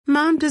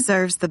Mom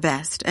deserves the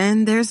best,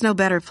 and there's no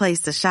better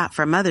place to shop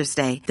for Mother's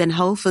Day than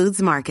Whole Foods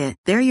Market.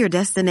 They're your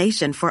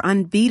destination for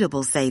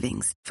unbeatable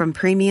savings, from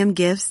premium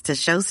gifts to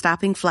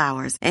show-stopping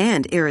flowers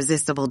and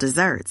irresistible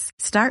desserts.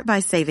 Start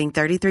by saving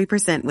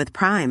 33% with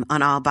Prime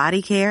on all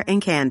body care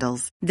and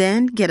candles.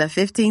 Then get a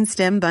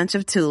 15-stem bunch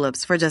of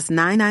tulips for just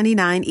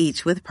 $9.99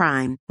 each with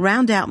Prime.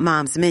 Round out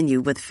Mom's menu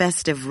with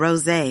festive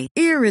rosé,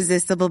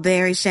 irresistible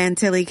berry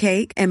chantilly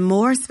cake, and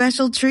more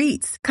special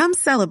treats. Come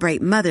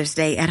celebrate Mother's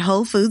Day at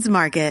Whole Foods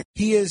Market.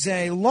 He is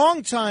a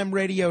longtime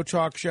radio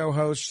talk show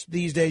host.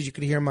 These days you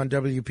can hear him on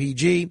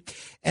WPG.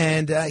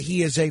 And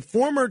he is a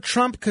former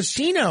Trump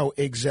casino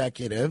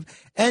executive.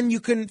 And you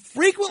can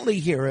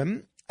frequently hear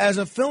him as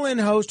a fill-in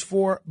host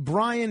for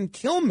Brian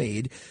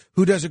Kilmeade,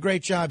 who does a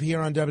great job here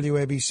on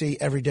WABC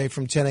every day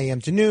from 10 a.m.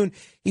 to noon.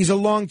 He's a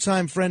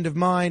longtime friend of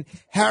mine,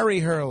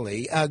 Harry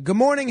Hurley. Good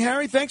morning,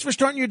 Harry. Thanks for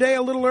starting your day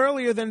a little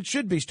earlier than it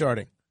should be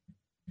starting.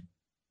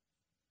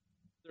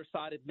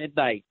 Side at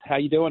midnight. How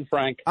you doing,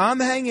 Frank? I'm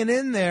hanging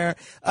in there.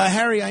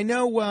 Harry, I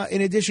know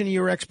in addition to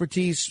your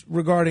expertise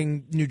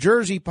regarding New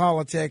Jersey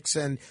politics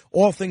and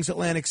all things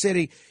Atlantic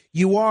City,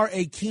 you are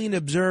a keen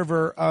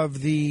observer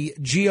of the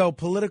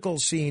geopolitical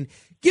scene.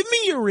 Give me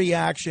your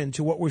reaction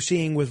to what we're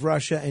seeing with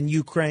Russia and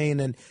Ukraine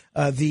and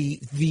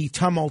the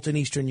tumult in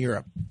Eastern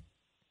Europe.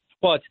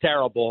 Well, it's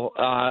terrible.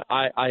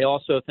 I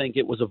also think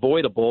it was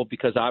avoidable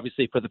because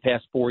obviously for the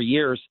past 4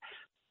 years,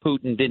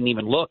 Putin didn't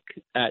even look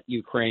at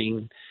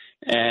Ukraine.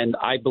 And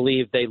I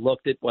believe they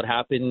looked at what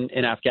happened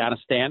in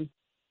Afghanistan.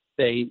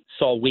 They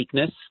saw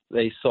weakness.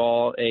 They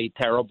saw a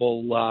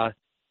terrible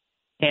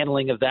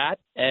handling of that.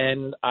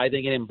 And I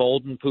think it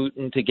emboldened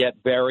Putin to get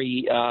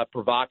very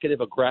provocative,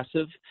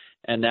 aggressive.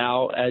 And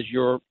now, as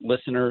your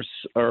listeners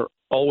are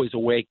always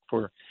awake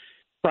for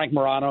Frank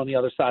Morano on the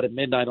other side of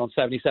midnight on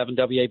 77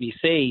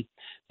 WABC,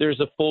 there's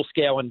a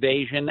full-scale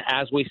invasion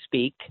as we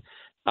speak.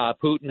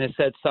 Putin has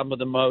said some of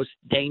the most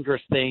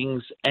dangerous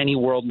things any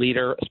world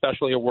leader,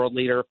 especially a world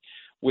leader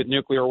with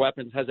nuclear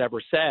weapons, has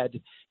ever said.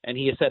 And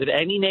he has said if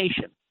any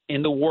nation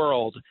in the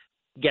world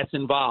gets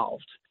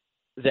involved,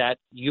 that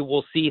you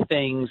will see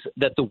things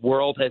that the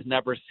world has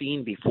never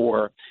seen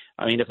before.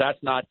 I mean, if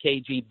that's not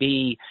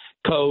KGB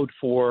code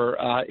for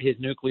his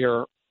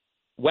nuclear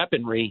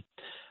weaponry,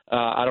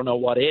 I don't know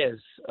what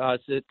is.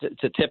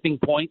 It's a tipping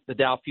point. The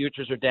Dow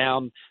futures are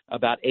down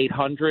about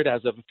 800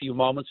 as of a few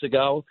moments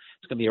ago.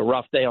 It's going to be a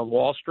rough day on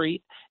Wall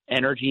Street.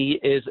 Energy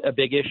is a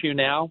big issue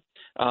now.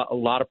 A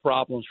lot of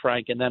problems,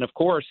 Frank. And then, of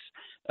course,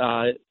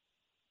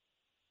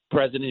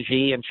 President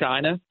Xi in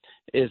China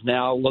is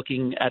now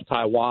looking at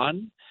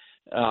Taiwan.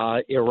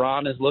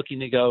 Iran is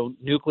looking to go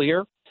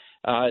nuclear.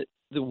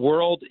 The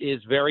world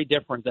is very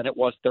different than it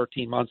was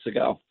 13 months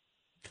ago.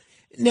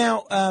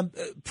 Now,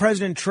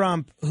 President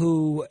Trump,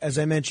 who, as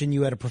I mentioned,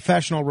 you had a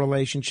professional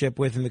relationship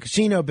with in the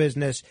casino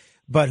business,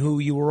 but who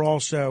you were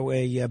also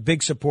a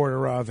big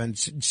supporter of and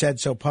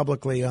said so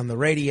publicly on the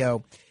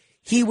radio,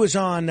 he was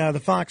on the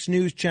Fox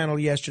News channel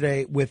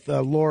yesterday with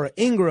Laura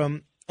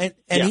Ingraham, and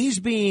yeah, he's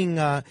being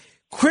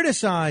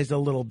criticized a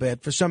little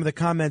bit for some of the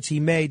comments he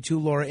made to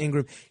Laura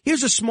Ingraham.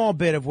 Here's a small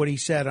bit of what he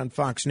said on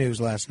Fox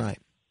News last night.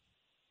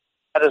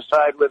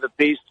 Satisfied with a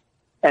piece.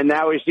 And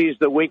now he sees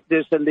the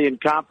weakness and the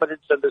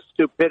incompetence and the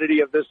stupidity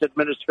of this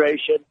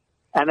administration.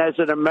 And as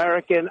an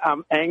American,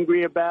 I'm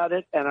angry about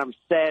it and I'm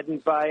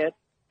saddened by it.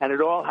 And it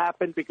all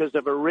happened because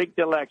of a rigged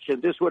election.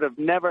 This would have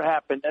never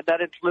happened. And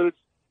that includes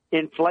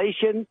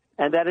inflation,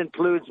 and that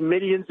includes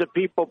millions of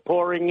people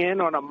pouring in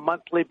on a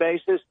monthly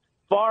basis,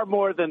 far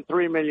more than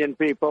 3 million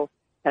people.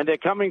 And they're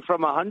coming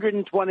from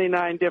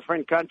 129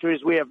 different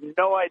countries. We have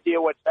no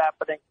idea what's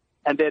happening,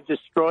 and they're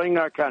destroying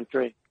our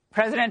country.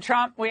 President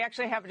Trump, we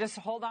actually have just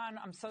hold on.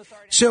 I'm so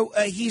sorry. So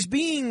he's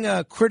being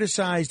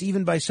criticized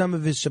even by some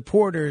of his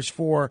supporters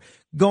for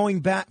going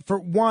back, for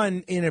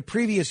one, in a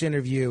previous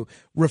interview,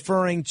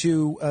 referring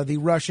to the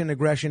Russian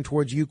aggression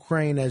towards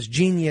Ukraine as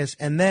genius.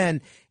 And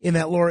then in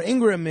that Laura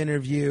Ingraham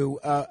interview,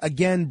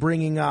 again,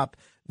 bringing up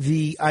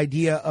the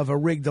idea of a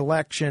rigged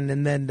election.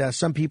 And then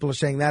some people are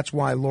saying that's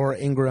why Laura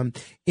Ingraham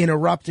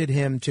interrupted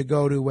him to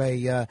go to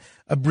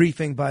a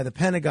briefing by the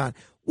Pentagon.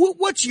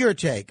 What's your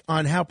take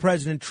on how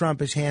President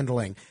Trump is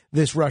handling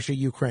this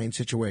Russia-Ukraine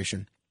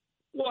situation?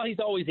 Well, he's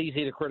always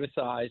easy to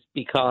criticize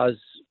because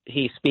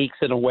he speaks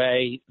in a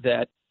way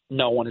that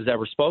no one has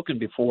ever spoken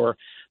before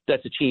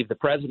that's achieved the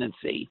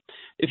presidency.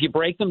 If you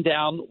break them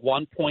down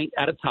one point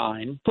at a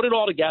time, put it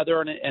all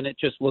together, and it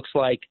just looks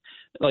like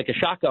a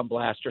shotgun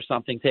blast or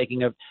something,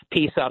 taking a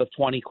piece out of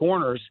 20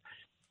 corners.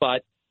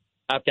 But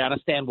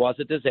Afghanistan was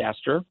a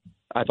disaster.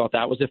 I thought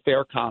that was a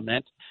fair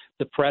comment.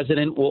 The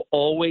president will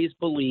always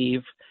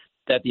believe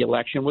that the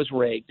election was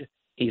rigged.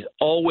 He's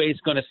always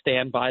going to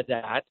stand by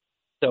that.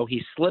 So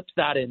he slips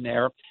that in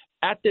there.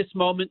 At this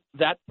moment,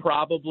 that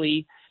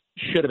probably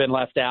should have been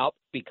left out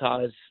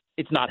because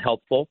it's not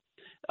helpful.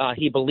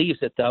 He believes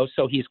it, though,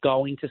 so he's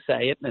going to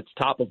say it, and it's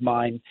top of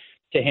mind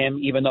to him,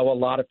 even though a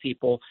lot of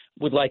people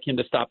would like him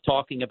to stop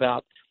talking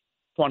about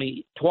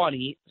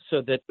 2020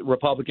 so that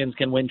Republicans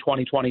can win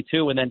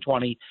 2022 and then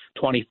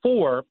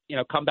 2024,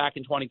 come back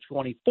in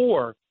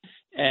 2024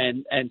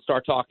 and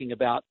start talking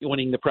about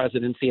winning the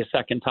presidency a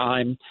second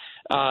time.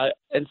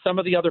 And some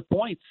of the other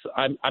points,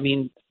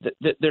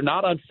 they're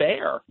not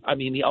unfair. I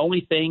mean, the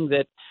only thing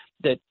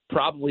that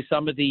probably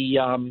some of the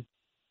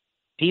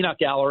peanut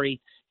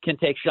gallery can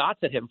take shots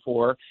at him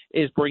for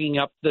is bringing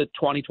up the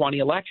 2020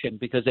 election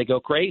because they go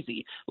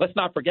crazy. Let's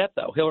not forget,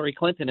 though, Hillary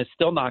Clinton is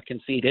still not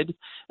conceded.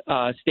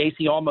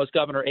 Stacey Almost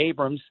Governor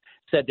Abrams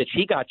said that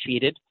she got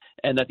cheated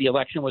and that the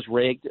election was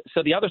rigged.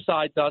 So the other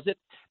side does it.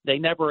 They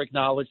never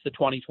acknowledge the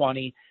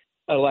 2020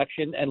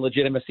 election and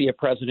legitimacy of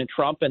President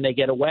Trump, and they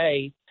get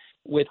away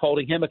with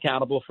holding him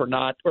accountable for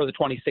not, or the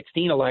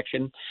 2016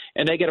 election,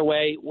 and they get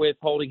away with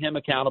holding him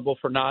accountable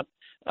for not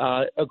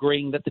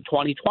agreeing that the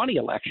 2020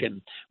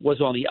 election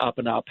was on the up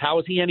and up. How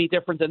is he any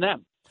different than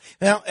them?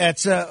 Well,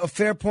 that's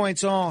fair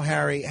points all,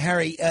 Harry.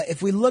 Harry,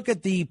 if we look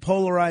at the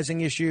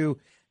polarizing issue,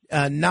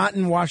 not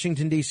in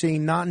Washington, D.C.,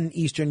 not in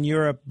Eastern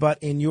Europe, but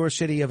in your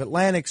city of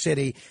Atlantic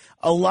City,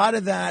 a lot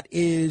of that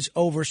is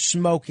over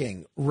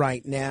smoking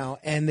right now.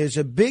 And there's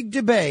a big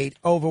debate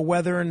over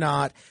whether or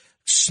not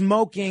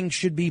smoking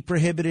should be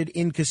prohibited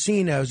in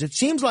casinos. It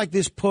seems like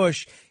this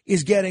push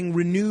is getting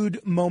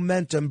renewed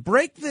momentum.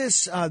 Break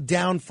this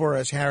down for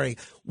us, Harry.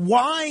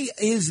 Why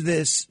is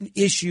this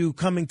issue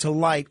coming to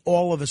light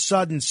all of a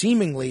sudden,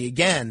 seemingly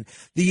again,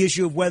 the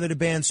issue of whether to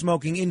ban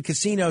smoking in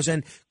casinos?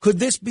 And could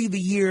this be the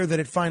year that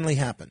it finally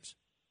happens?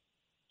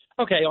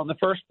 Okay, on the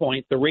first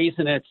point, the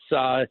reason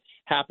it's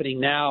happening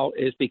now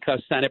is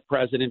because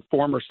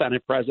former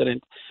Senate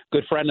President,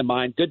 good friend of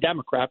mine, good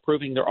Democrat,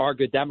 proving there are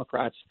good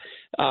Democrats,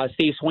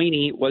 Steve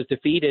Sweeney was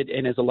defeated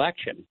in his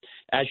election.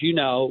 As you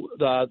know,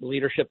 the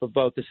leadership of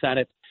both the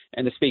Senate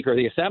and the Speaker of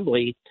the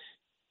Assembly,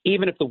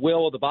 even if the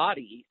will of the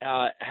body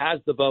has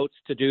the votes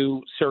to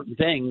do certain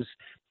things,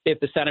 if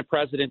the Senate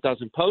President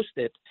doesn't post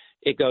it,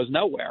 it goes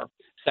nowhere.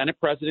 Senate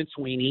President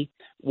Sweeney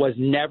was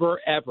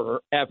never, ever,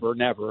 ever,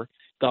 never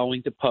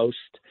going to post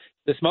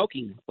the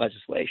smoking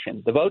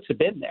legislation. The votes have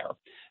been there.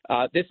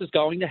 This is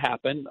going to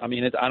happen. I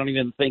mean, I don't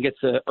even think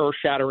it's an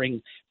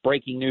earth-shattering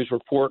breaking news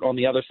report on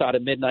the other side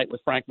of midnight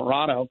with Frank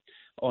Morano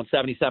on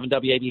 77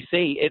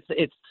 WABC.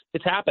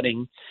 It's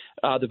happening.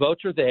 The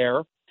votes are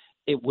there.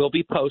 It will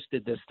be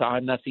posted this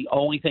time. That's the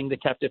only thing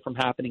that kept it from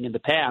happening in the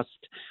past.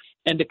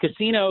 And the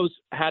casinos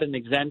had an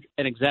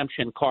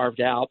exemption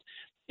carved out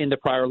in the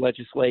prior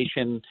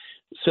legislation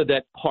so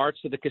that parts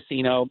of the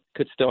casino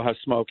could still have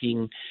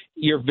smoking.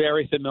 You're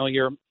very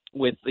familiar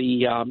with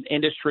the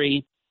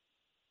industry.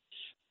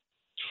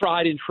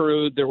 Tried and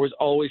true, there was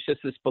always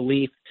just this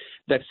belief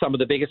that some of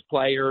the biggest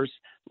players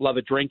love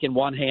a drink in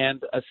one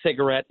hand, a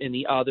cigarette in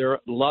the other,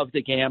 love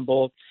to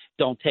gamble,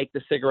 don't take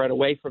the cigarette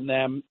away from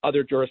them.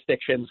 Other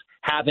jurisdictions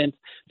haven't,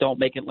 don't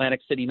make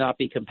Atlantic City not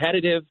be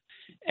competitive.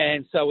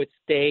 And so it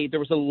stayed. There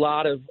was a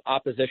lot of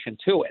opposition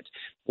to it.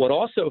 What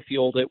also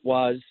fueled it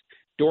was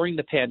during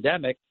the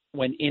pandemic,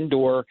 when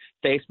indoor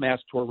face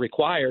masks were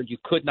required, you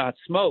could not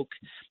smoke,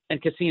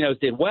 and casinos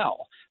did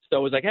well. So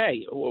it was like,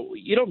 hey,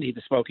 you don't need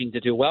the smoking to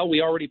do well.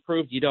 We already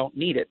proved you don't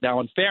need it. Now,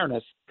 in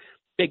fairness,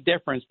 big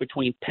difference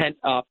between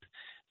pent-up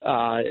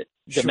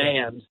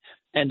demand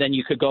and then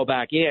you could go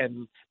back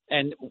in,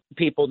 and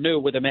people knew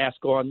with a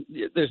mask on,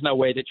 there's no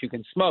way that you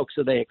can smoke,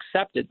 so they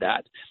accepted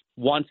that.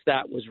 Once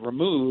that was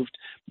removed,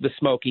 the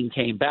smoking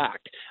came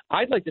back.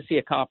 I'd like to see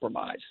a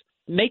compromise.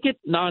 Make it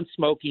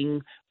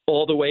non-smoking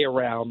all the way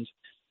around,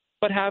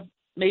 but have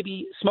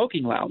maybe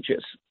smoking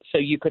lounges so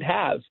you could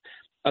have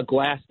a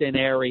glassed-in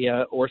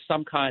area or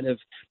some kind of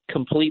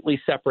completely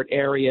separate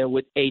area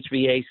with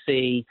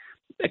HVAC.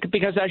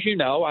 Because, as you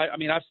know, I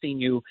mean, I've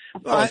seen you.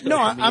 I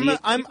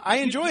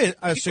enjoy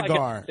a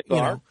cigar. Like you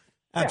know,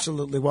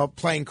 absolutely. Well,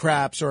 playing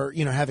craps or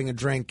having a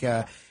drink.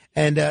 I'm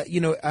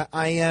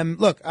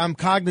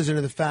cognizant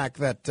of the fact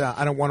that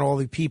I don't want all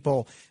the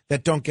people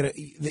that don't get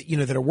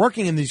that are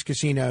working in these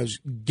casinos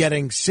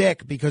getting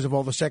sick because of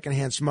all the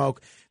secondhand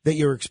smoke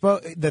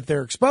that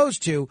they're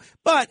exposed to.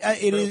 But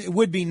it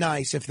would be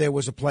nice if there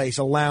was a place,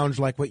 a lounge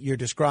like what you're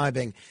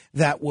describing,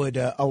 that would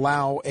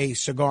allow a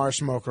cigar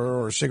smoker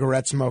or a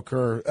cigarette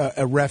smoker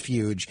a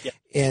refuge. Yeah.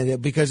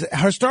 And because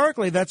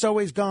historically that's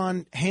always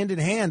gone hand in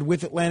hand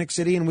with Atlantic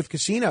City and with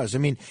casinos. I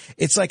mean,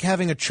 it's like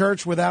having a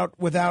church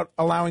without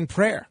allowing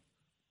prayer.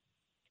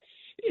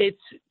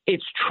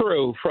 It's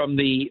true from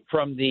the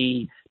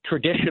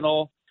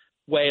traditional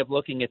way of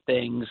looking at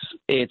things.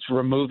 It's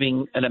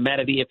removing an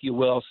amenity, if you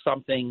will,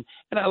 something.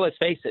 And let's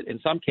face it, in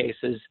some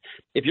cases,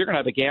 if you're going to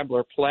have a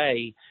gambler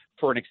play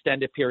for an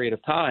extended period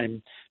of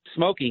time,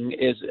 smoking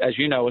is, as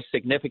you know, a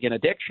significant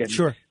addiction.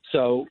 Sure.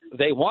 So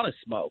they want to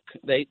smoke.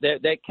 They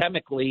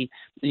chemically,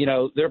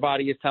 their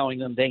body is telling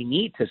them they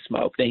need to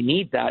smoke. They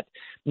need that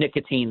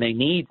nicotine. They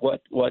need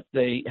what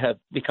they have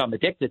become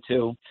addicted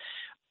to.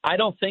 I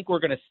don't think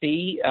we're going to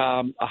see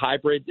a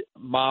hybrid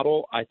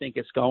model. I think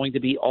it's going to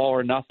be all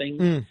or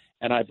nothing.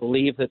 And I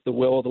believe that the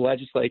will of the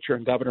legislature,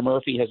 and Governor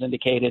Murphy has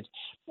indicated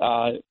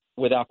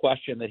without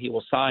question that he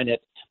will sign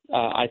it.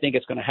 I think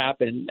it's going to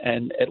happen,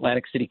 and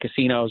Atlantic City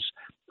casinos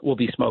will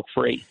be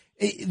smoke-free.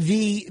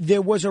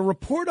 There was a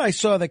report I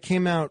saw that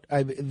came out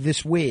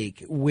this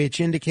week, which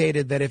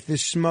indicated that if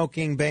this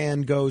smoking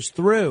ban goes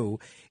through,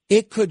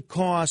 it could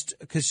cost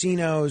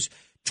casinos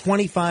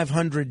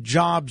 2,500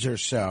 jobs or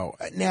so.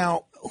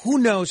 Now, who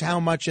knows how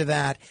much of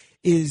that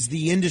is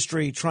the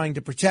industry trying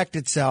to protect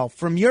itself?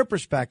 From your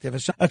perspective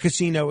as a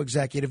casino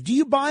executive, do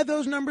you buy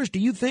those numbers? Do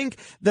you think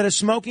that a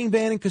smoking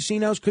ban in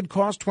casinos could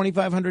cost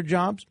 2,500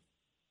 jobs?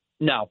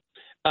 No.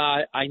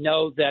 I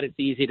know that it's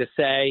easy to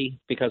say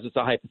because it's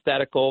a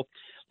hypothetical.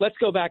 Let's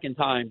go back in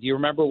time. Do you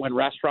remember when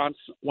restaurants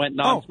went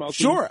non-smoking? Oh,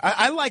 sure.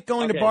 I like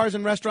going to bars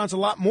and restaurants a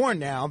lot more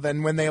now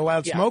than when they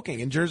allowed smoking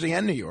in Jersey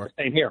and New York.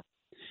 Same here.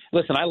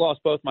 Listen, I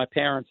lost both my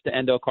parents to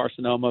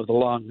endocarcinoma of the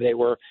lung. They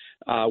were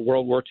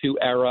World War II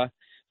era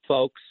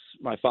folks.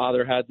 My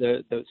father had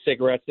the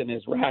cigarettes in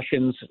his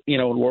rations,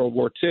 in World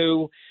War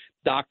II.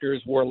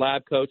 Doctors wore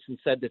lab coats and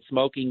said that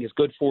smoking is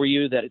good for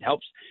you, that it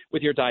helps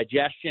with your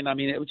digestion. I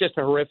mean, it was just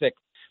a horrific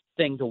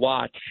thing to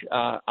watch.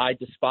 I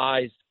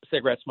despise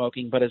cigarette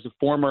smoking, but as a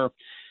former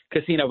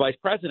casino vice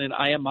president,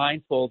 I am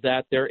mindful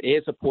that there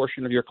is a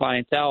portion of your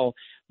clientele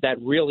that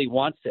really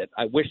wants it.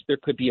 I wish there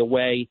could be a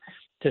way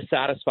to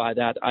satisfy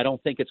that. I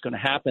don't think it's going to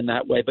happen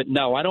that way. But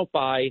no, I don't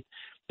buy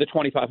the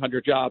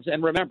 2,500 jobs.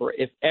 And remember,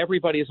 if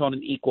everybody is on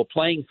an equal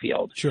playing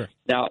field, sure.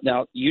 Now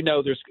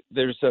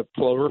there's a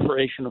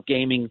proliferation of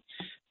gaming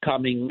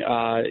coming,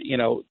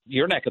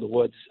 your neck of the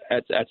woods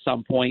at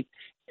some point.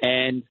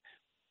 And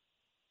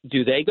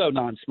do they go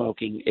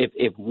non-smoking?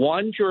 If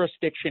one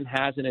jurisdiction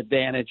has an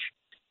advantage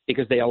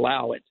because they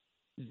allow it,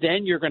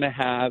 then you're going to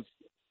have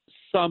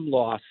some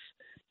loss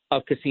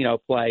of casino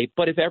play.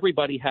 But if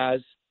everybody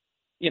has,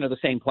 the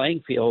same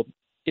playing field,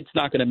 it's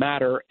not going to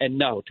matter. And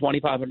no,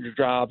 2,500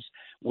 jobs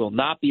will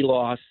not be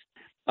lost.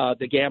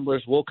 The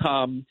gamblers will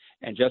come.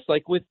 And just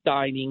like with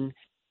dining,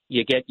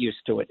 you get used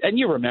to it. And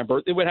you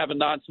remember, they would have a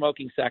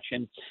non-smoking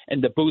section,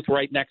 and the booth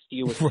right next to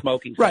you was a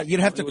smoking section. Right, you'd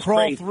have to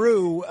crawl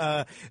through,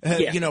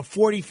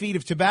 40 feet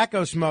of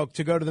tobacco smoke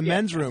to go to the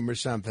men's room or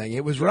something.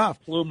 It was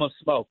rough. Plume of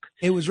smoke.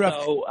 It was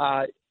rough. So,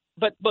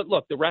 but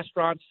look, the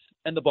restaurants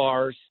and the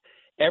bars,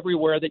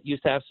 everywhere that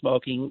used to have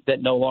smoking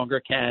that no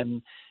longer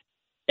can,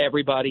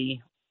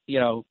 everybody,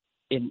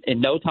 in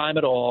no time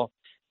at all,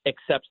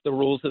 accepts the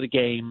rules of the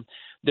game.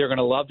 They're going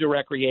to love to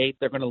recreate.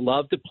 They're going to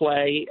love to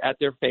play at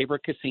their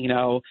favorite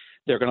casino.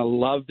 They're going to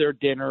love their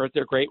dinner at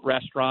their great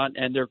restaurant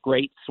and their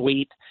great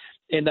suite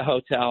in the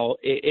hotel.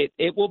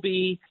 It will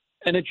be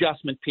an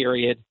adjustment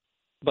period,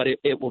 but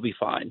it will be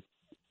fine.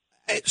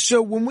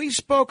 So when we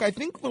spoke, I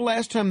think the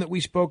last time that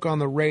we spoke on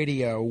the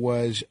radio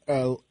was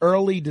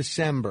early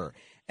December.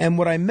 And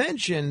what I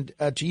mentioned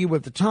to you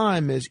at the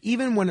time is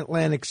even when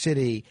Atlantic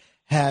City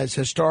has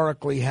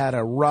historically had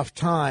a rough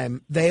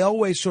time, they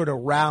always sort of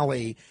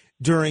rally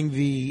during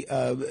the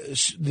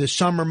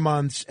summer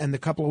months and the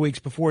couple of weeks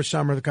before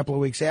summer, the couple of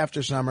weeks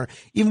after summer.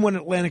 Even when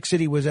Atlantic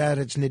City was at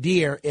its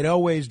nadir, it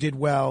always did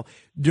well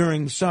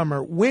during the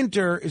summer.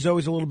 Winter is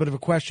always a little bit of a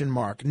question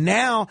mark.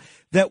 Now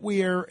that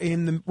we're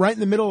right in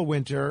the middle of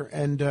winter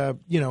and,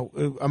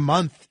 a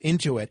month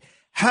into it,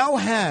 how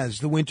has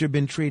the winter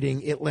been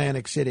treating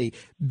Atlantic City?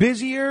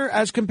 Busier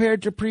as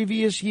compared to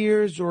previous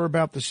years or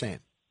about the same?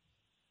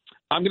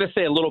 I'm going to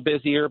say a little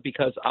busier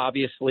because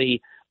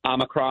obviously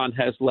Omicron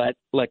has let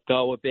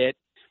go a bit.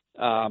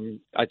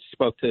 I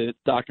spoke to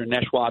Dr.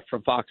 Neshwat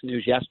from Fox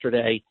News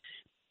yesterday.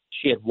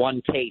 She had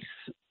one case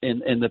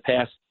in the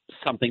past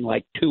something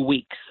like 2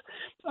 weeks,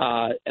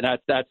 and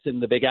that's in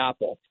the Big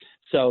Apple.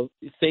 So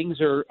things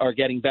are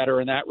getting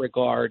better in that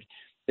regard.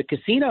 The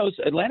casinos,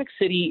 Atlantic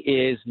City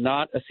is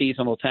not a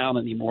seasonal town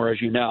anymore, as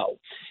you know.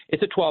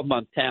 It's a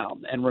 12-month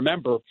town. And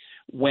remember,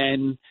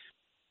 when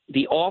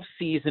the off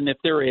season, if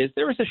there is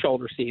a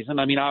shoulder season.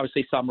 I mean,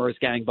 obviously summer is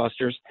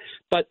gangbusters,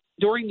 but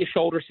during the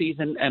shoulder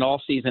season and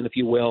off season, if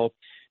you will,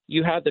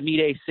 you have the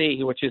Meet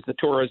AC, which is the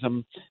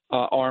tourism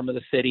arm of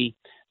the city.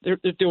 They're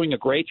doing a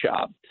great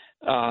job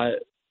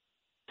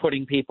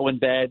putting people in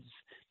beds,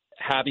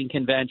 having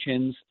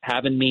conventions,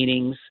 having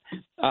meetings.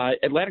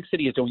 Atlantic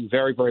City is doing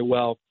very, very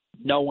well.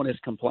 No one is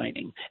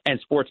complaining, and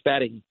sports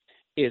betting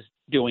is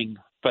doing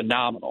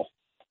phenomenal.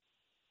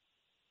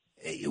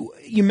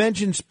 You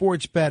mentioned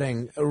sports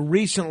betting.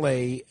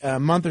 Recently,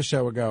 a month or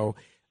so ago,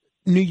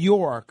 New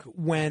York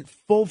went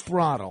full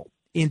throttle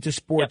into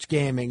sports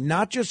gaming,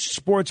 not just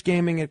sports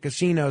gaming at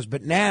casinos,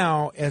 but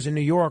now, as a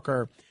New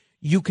Yorker,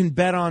 you can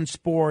bet on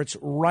sports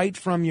right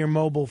from your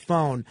mobile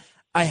phone.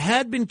 I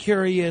had been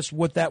curious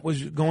what that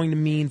was going to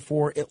mean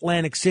for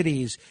Atlantic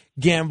City's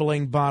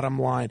gambling bottom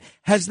line.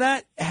 Has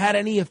that had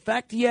any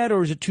effect yet,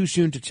 or is it too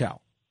soon to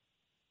tell?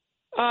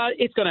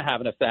 It's going to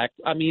have an effect.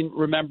 I mean,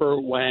 remember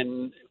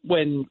when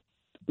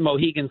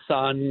Mohegan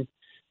Sun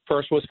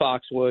first was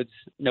Foxwoods,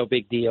 no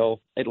big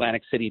deal.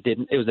 Atlantic City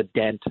didn't. It was a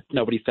dent.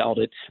 Nobody felt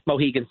it.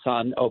 Mohegan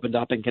Sun opened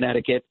up in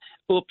Connecticut.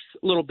 Oops,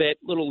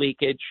 little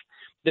leakage.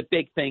 The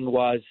big thing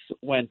was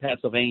when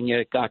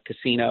Pennsylvania got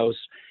casinos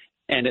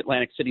and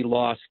Atlantic City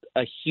lost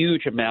a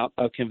huge amount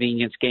of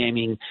convenience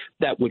gaming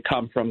that would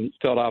come from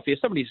Philadelphia. If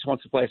somebody just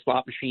wants to play a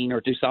slot machine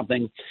or do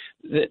something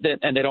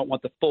and they don't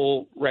want the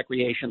full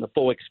recreation, the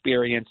full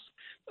experience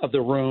of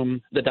the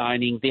room, the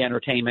dining, the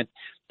entertainment,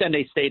 then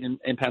they stayed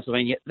in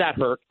Pennsylvania. That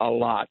hurt a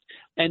lot.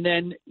 And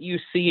then you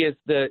see as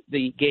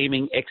the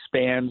gaming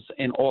expands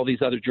in all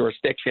these other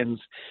jurisdictions,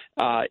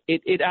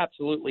 it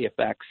absolutely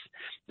affects.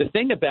 The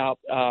thing about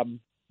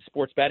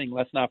sports betting,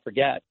 let's not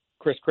forget,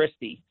 Chris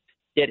Christie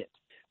did it.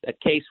 That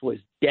case was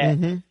dead.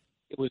 Mm-hmm.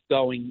 It was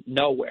going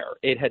nowhere.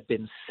 It had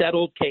been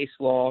settled case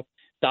law.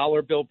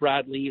 Dollar Bill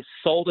Bradley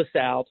sold us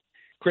out.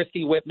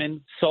 Christie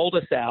Whitman sold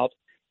us out.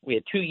 We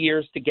had 2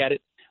 years to get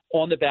it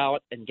on the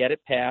ballot and get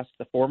it passed.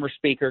 The former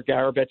speaker,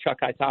 Garabet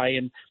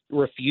Chukatayan,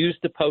 refused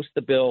to post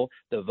the bill.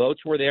 The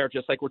votes were there,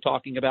 just like we're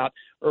talking about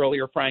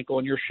earlier, Frank,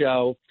 on your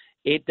show.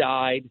 It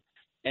died,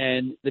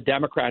 and the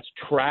Democrats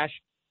trashed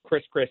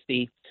Chris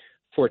Christie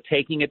for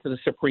taking it to the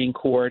Supreme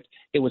Court.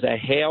 It was a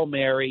Hail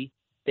Mary.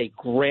 They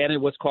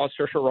granted what's called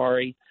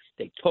certiorari.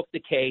 They took the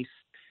case.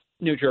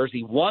 New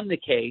Jersey won the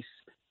case,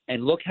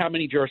 and look how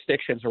many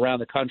jurisdictions around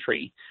the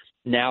country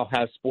now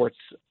have sports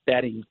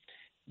betting.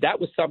 That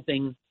was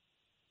something.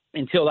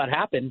 Until that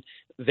happened,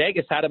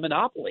 Vegas had a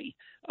monopoly.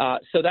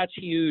 So that's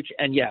huge.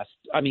 And yes,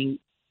 I mean,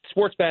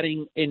 sports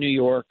betting in New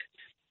York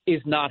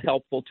is not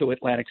helpful to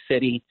Atlantic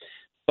City.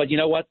 But you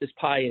know what? This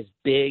pie is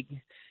big.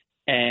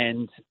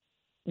 And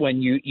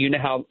when you know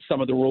how some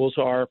of the rules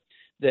are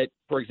that,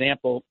 for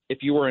example, if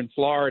you were in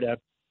Florida,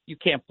 you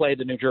can't play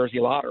the New Jersey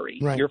lottery.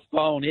 Right. Your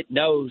phone, it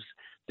knows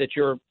that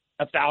you're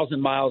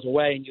 1,000 miles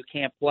away and you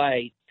can't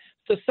play.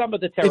 So some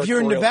of the territorial. If you're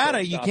in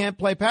Nevada, you can't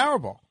play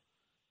Powerball.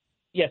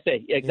 Yes,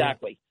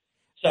 exactly. Yeah.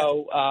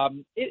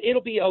 So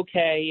it'll be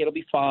okay. It'll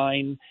be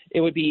fine. It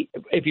would be,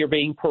 if you're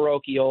being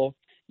parochial,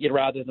 you'd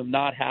rather them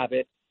not have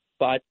it.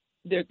 But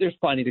there's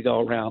plenty to go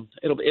around.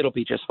 It'll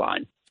be just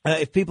fine.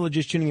 If people are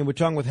just tuning in, we're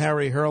talking with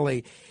Harry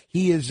Hurley.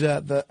 He is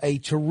a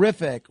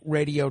terrific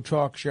radio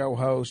talk show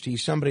host.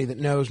 He's somebody that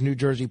knows New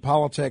Jersey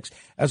politics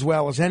as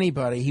well as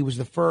anybody. He was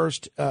the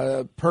first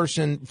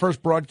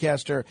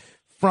broadcaster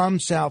from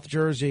South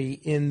Jersey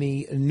in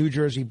the New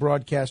Jersey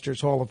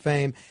Broadcasters Hall of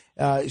Fame.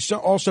 So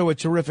also a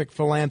terrific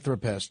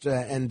philanthropist,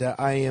 and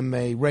I am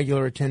a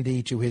regular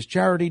attendee to his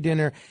charity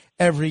dinner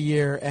every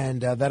year,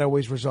 and that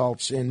always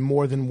results in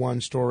more than one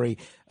story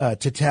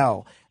to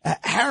tell.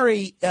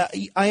 Harry,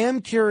 I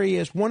am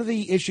curious, one of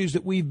the issues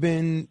that we've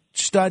been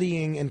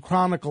studying and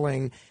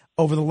chronicling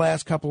over the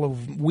last couple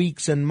of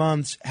weeks and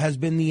months has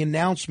been the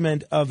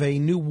announcement of a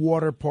new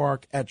water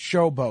park at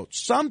Showboat.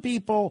 Some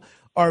people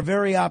are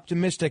very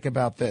optimistic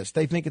about this.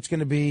 They think it's going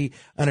to be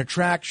an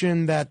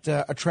attraction that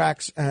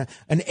attracts an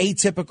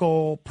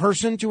atypical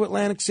person to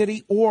Atlantic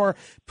City, or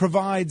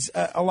provides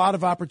a lot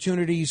of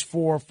opportunities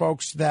for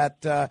folks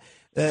that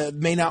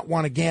may not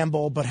want to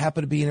gamble but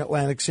happen to be in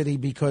Atlantic City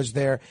because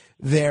they're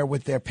there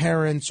with their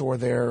parents or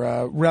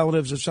their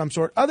relatives of some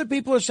sort. Other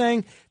people are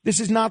saying this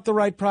is not the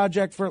right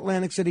project for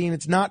Atlantic City and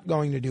it's not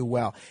going to do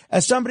well.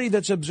 As somebody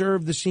that's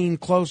observed the scene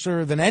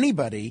closer than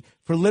anybody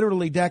for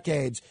literally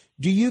decades,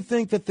 do you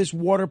think that this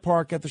water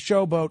park at the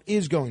Showboat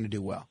is going to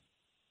do well?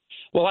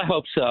 Well, I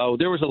hope so.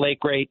 There was a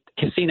late, great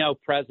casino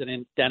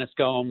president, Dennis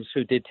Gomes,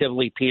 who did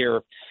Tivoli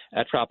Pier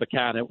at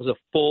Tropicana. It was a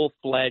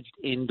full-fledged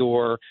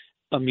indoor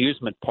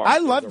amusement park. I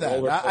love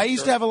that. I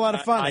used to have a lot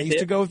of fun. I used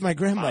to go with my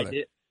grandmother.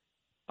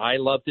 I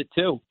loved it,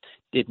 too.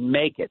 Didn't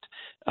make it.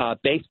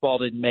 Baseball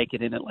didn't make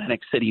it in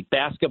Atlantic City.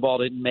 Basketball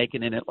didn't make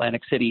it in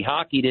Atlantic City.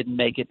 Hockey didn't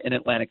make it in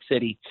Atlantic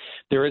City.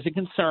 There is a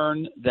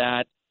concern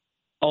that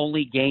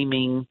only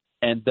gaming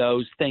and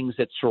those things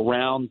that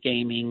surround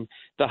gaming,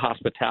 the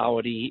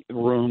hospitality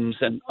rooms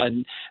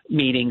and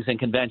meetings and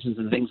conventions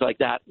and things like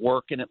that,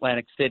 work in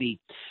Atlantic City.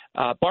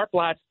 Bart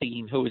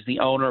Blatstein, who is the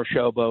owner of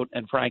Showboat,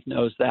 and Frank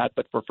knows that,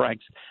 but for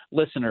Frank's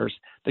listeners,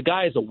 the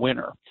guy is a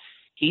winner.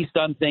 He's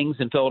done things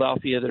in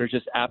Philadelphia that are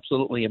just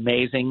absolutely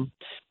amazing.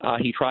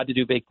 He tried to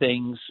do big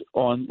things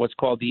on what's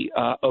called the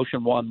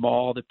Ocean One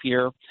Mall, the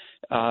pier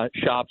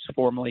shops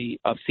formerly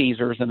of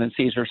Caesars, and then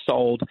Caesars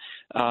sold,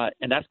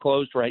 and that's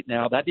closed right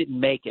now. That didn't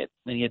make it,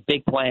 and he had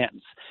big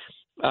plans.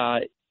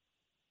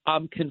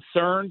 I'm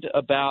concerned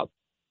about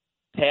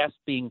past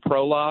being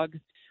prologue.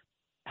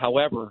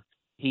 However,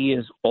 he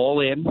is all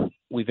in.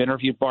 We've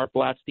interviewed Bart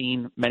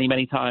Blatstein many,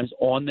 many times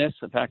on this.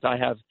 In fact, I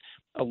have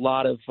a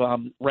lot of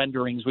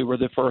renderings. We were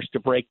the first to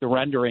break the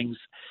renderings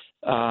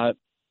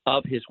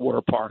of his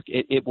water park.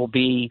 It will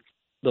be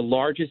the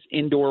largest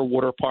indoor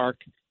water park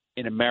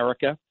in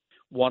America,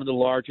 one of the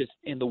largest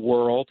in the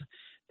world.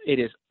 It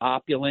is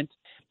opulent.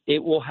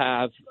 It will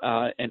have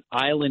an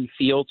island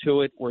feel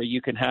to it where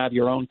you can have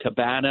your own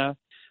cabana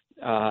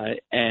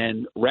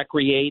and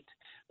recreate.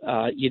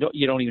 You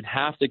don't even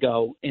have to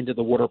go into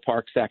the water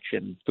park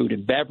section. Food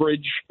and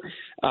beverage.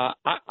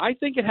 I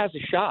think it has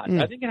a shot.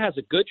 I think it has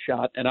a good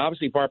shot, and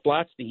obviously Bart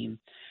Blatstein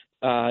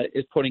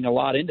is putting a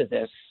lot into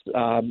this.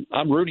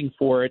 I'm rooting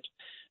for it.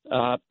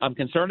 I'm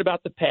concerned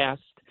about the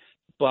past,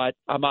 but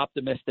I'm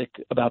optimistic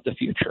about the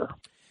future.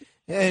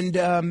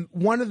 And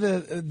one of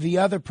the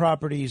other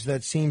properties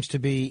that seems to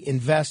be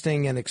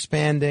investing and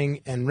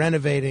expanding and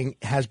renovating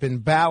has been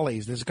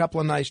Bally's. There's a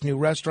couple of nice new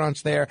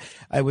restaurants there.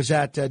 I was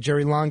at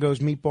Jerry Longo's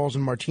Meatballs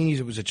and Martinis.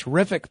 It was a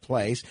terrific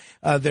place.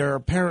 There are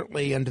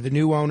apparently, under the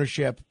new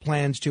ownership,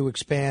 plans to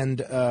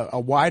expand a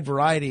wide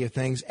variety of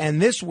things.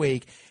 And this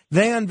week,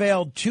 they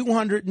unveiled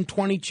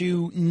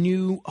 222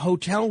 new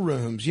hotel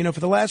rooms. You know, for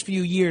the last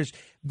few years,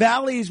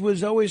 Bally's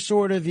was always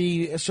sort of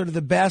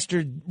the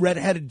bastard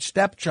redheaded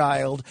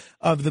stepchild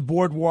of the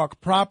boardwalk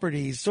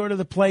properties, sort of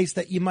the place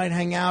that you might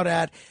hang out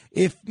at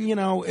if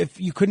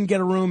you couldn't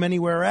get a room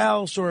anywhere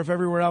else or if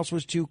everywhere else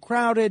was too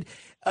crowded.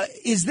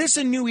 Is this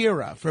a new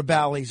era for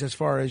Bally's as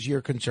far as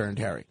you're concerned,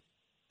 Harry?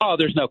 Oh,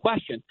 there's no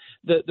question.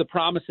 The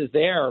promise is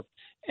there.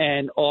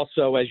 And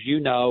also, as you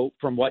know,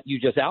 from what you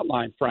just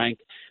outlined, Frank,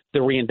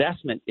 the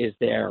reinvestment is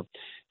there.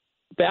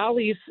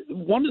 Bally's,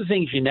 one of the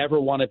things you never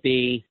want to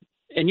be,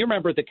 and you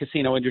remember the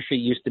casino industry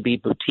used to be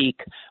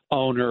boutique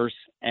owners,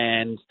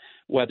 and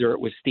whether it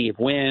was Steve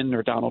Wynn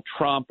or Donald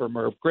Trump or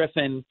Merv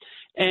Griffin,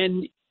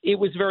 and it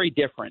was very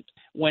different.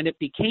 When it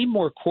became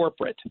more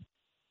corporate,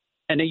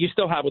 and you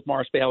still have with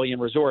Morris Bailey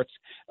and Resorts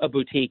a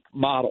boutique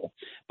model,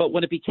 but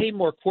when it became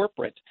more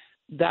corporate,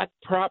 that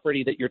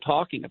property that you're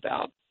talking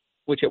about,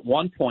 which at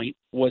one point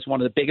was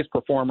one of the biggest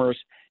performers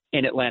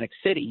in Atlantic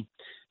City,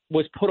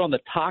 was put on the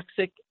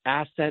toxic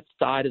asset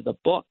side of the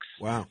books.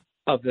 Wow.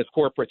 Of the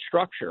corporate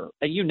structure,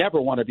 and you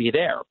never want to be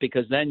there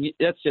because then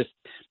that's just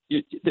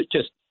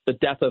the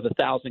death of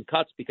 1,000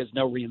 cuts because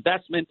no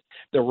reinvestment,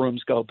 the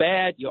rooms go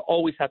bad. You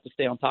always have to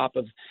stay on top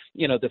of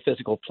the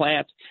physical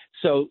plant.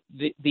 So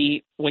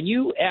the when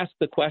you ask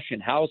the question,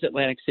 how is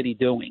Atlantic City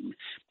doing?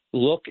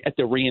 Look at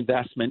the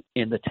reinvestment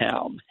in the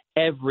town.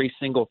 Every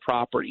single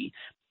property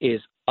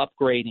is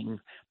upgrading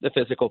the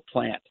physical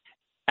plant,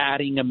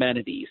 adding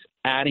amenities,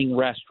 adding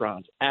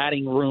restaurants,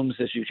 adding rooms,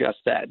 as you just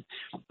said.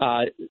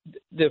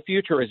 The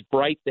future is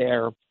bright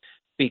there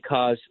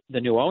because the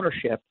new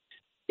ownership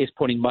is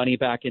putting money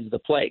back into the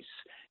place,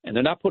 and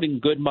they're not putting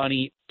good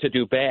money to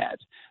do bad.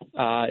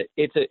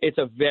 It's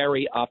a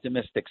very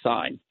optimistic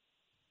sign.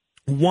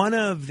 One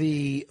of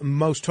the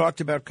most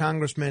talked about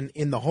congressmen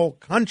in the whole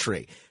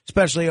country,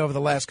 especially over the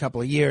last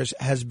couple of years,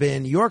 has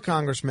been your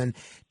congressman,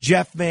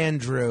 Jeff Van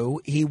Drew.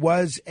 He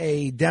was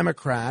a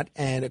Democrat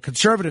and a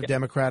conservative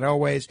Democrat,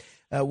 always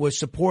was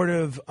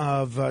supportive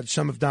of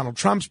some of Donald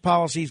Trump's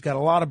policies, got a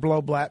lot of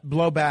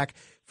blowback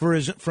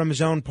from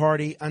his own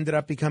party, ended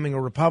up becoming a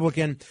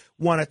Republican,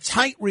 won a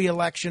tight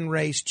re-election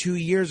race 2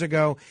 years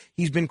ago.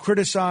 He's been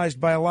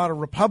criticized by a lot of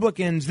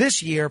Republicans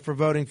this year for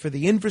voting for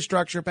the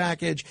infrastructure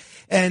package.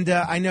 And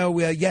I know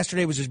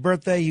yesterday was his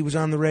birthday. He was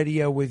on the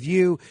radio with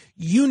you.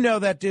 You know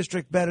that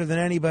district better than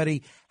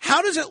anybody.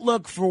 How does it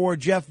look for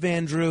Jeff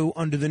Van Drew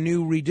under the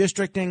new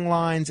redistricting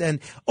lines? And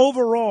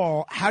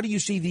overall, how do you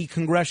see the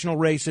congressional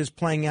races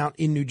playing out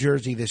in New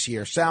Jersey this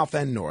year, south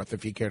and north,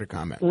 if you care to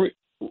comment?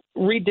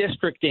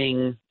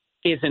 Redistricting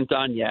isn't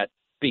done yet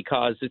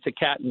because it's a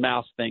cat and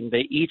mouse thing.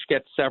 They each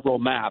get several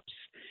maps.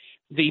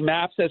 The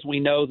maps as we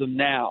know them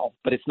now,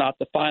 but it's not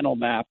the final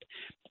map.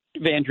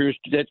 Van Drew's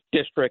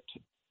district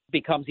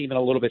becomes even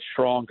a little bit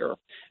stronger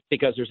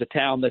because there's a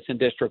town that's in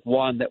District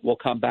 1 that will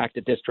come back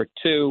to District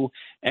 2,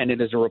 and it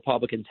is a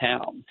Republican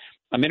town.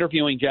 I'm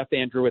interviewing Jeff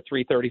Van Drew at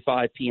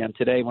 3:35 p.m.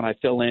 today when I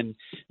fill in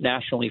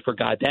nationally for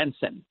Guy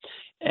Benson.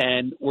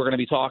 And we're going to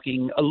be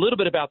talking a little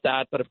bit about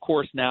that, but of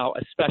course now,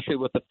 especially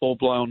with the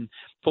full-blown,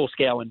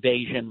 full-scale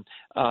invasion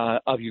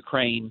of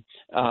Ukraine,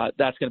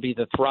 that's going to be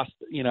the thrust,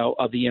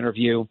 of the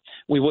interview.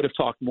 We would have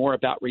talked more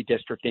about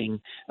redistricting,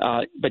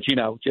 but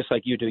just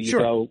like you do,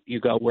 you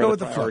go where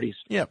the priorities.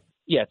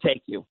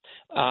 Take you.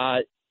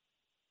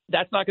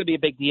 That's not going to be a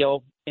big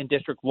deal in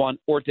District 1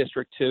 or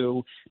District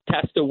 2.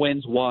 Testa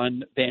wins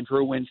 1. Van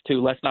Drew wins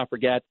 2. Let's not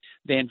forget,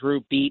 Van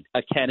Drew beat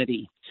a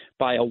Kennedy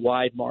by a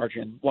wide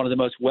margin, one of the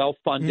most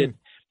well-funded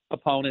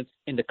opponents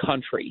in the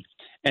country.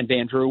 And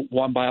Van Drew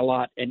won by a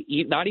lot. And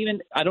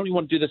I don't even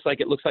want to do this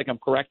like it looks like I'm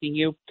correcting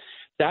you.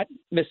 That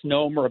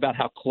misnomer about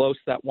how close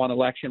that one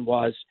election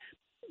was,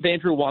 Van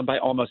Drew won by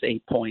almost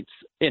 8 points.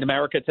 In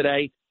America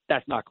today,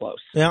 that's not close.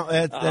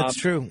 Yeah, that's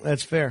true.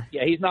 That's fair.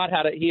 Yeah, he has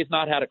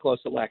not had a close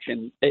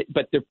election.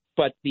 But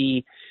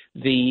the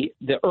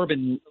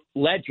urban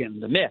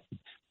legend, the myth,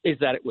 is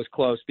that it was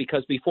close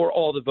because before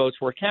all the votes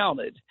were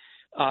counted,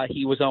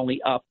 he was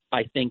only up,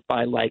 I think,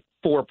 by like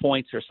 4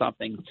 points or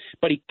something.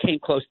 But he came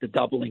close to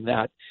doubling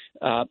that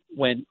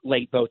when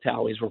late vote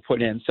tallies were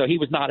put in. So he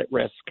was not at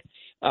risk.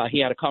 He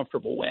had a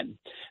comfortable win.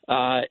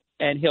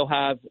 And he'll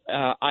have,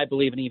 I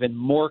believe, an even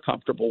more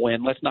comfortable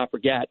win. Let's not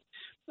forget,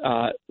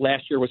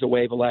 last year was a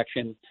wave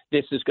election.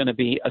 This is going to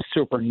be a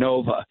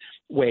supernova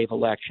wave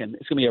election.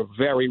 It's going to be a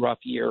very rough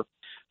year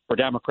for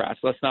Democrats.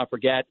 Let's not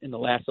forget, in the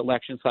last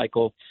election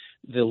cycle,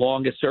 the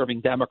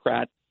longest-serving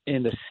Democrat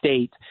in the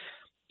state,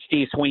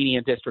 Steve Sweeney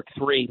in District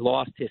 3,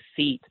 lost his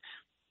seat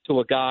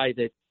to a guy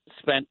that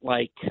spent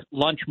like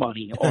lunch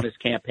money on his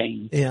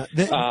campaign. Yeah.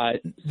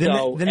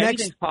 So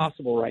anything's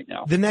possible right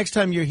now. The next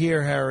time you're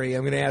here, Harry,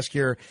 I'm going to ask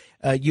you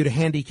to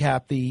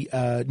handicap the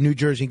New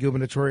Jersey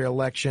gubernatorial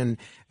election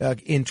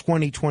in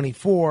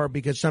 2024,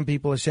 because some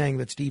people are saying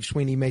that Steve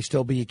Sweeney may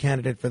still be a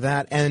candidate for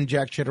that, and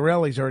Jack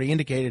Ciattarelli's already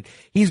indicated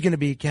he's going to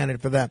be a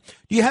candidate for that.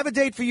 Do you have a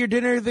date for your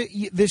dinner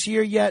this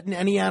year yet, and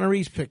any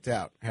honorees picked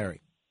out,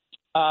 Harry?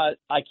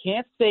 I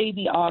can't say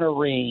the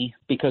honoree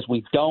because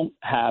we don't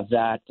have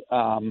that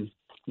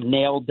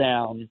nailed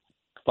down,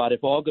 but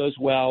if all goes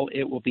well,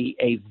 it will be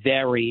a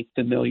very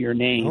familiar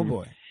name. Oh,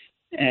 boy.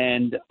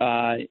 And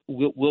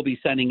we'll be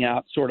sending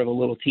out sort of a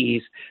little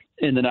tease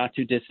in the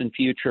not-too-distant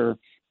future.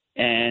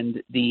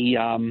 And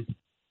the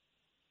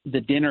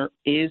dinner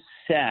is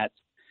set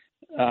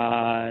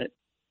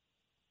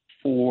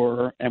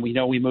for, and we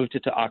know we moved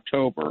it to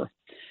October.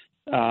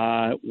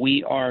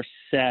 We are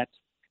set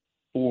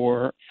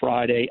for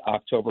Friday,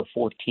 October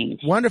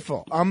 14th.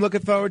 Wonderful. I'm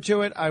looking forward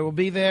to it. I will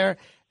be there,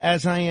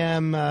 as I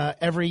am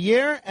every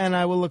year, and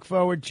I will look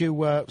forward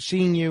to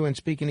seeing you and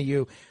speaking to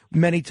you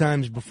many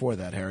times before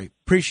that, Harry.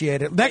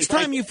 Appreciate it. Next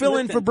time you fill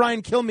in for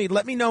Brian Kilmeade,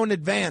 let me know in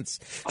advance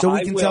so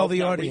we can tell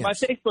the audience. My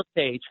Facebook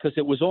page, because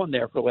it was on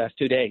there for the last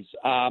 2 days.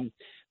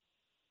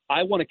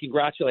 I want to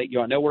congratulate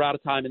you. I know we're out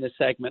of time in this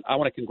segment. I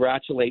want to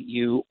congratulate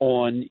you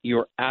on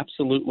your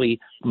absolutely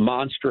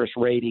monstrous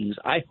ratings.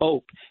 I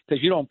hope,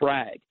 because you don't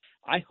brag,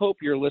 I hope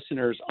your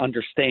listeners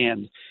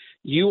understand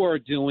you are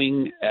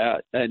doing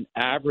an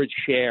average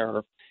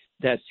share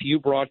that few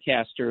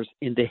broadcasters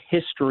in the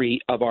history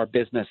of our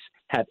business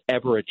have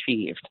ever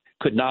achieved.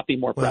 Could not be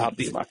more proud of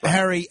you, my friend.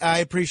 Harry, I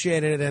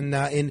appreciate it, and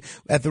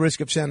at the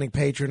risk of sounding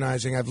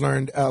patronizing, I've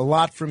learned a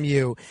lot from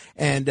you,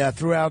 and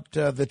throughout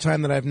the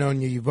time that I've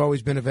known you, you've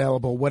always been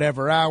available,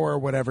 whatever hour,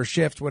 whatever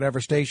shift,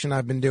 whatever station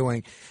I've been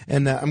doing,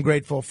 and I'm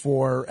grateful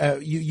for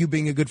you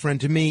being a good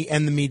friend to me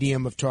and the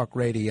medium of talk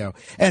radio,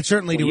 and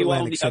certainly to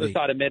Atlantic City. You own the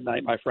other side of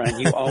midnight, my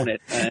friend. You own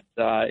it, and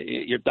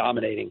you're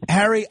dominating.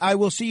 Harry, I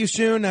will see you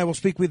soon. I will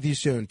speak with you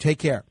soon. Take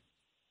care.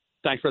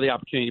 Thanks for the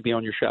opportunity to be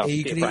on your show.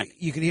 You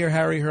can hear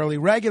Harry Hurley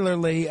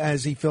regularly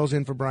as he fills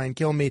in for Brian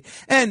Kilmeade.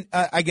 And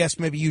I guess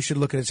maybe you should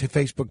look at his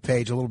Facebook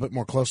page a little bit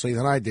more closely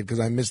than I did,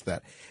 because I missed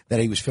that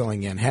he was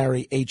filling in.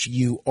 Harry,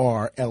 Hurley,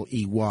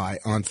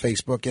 on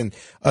Facebook and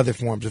other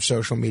forms of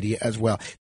social media as well.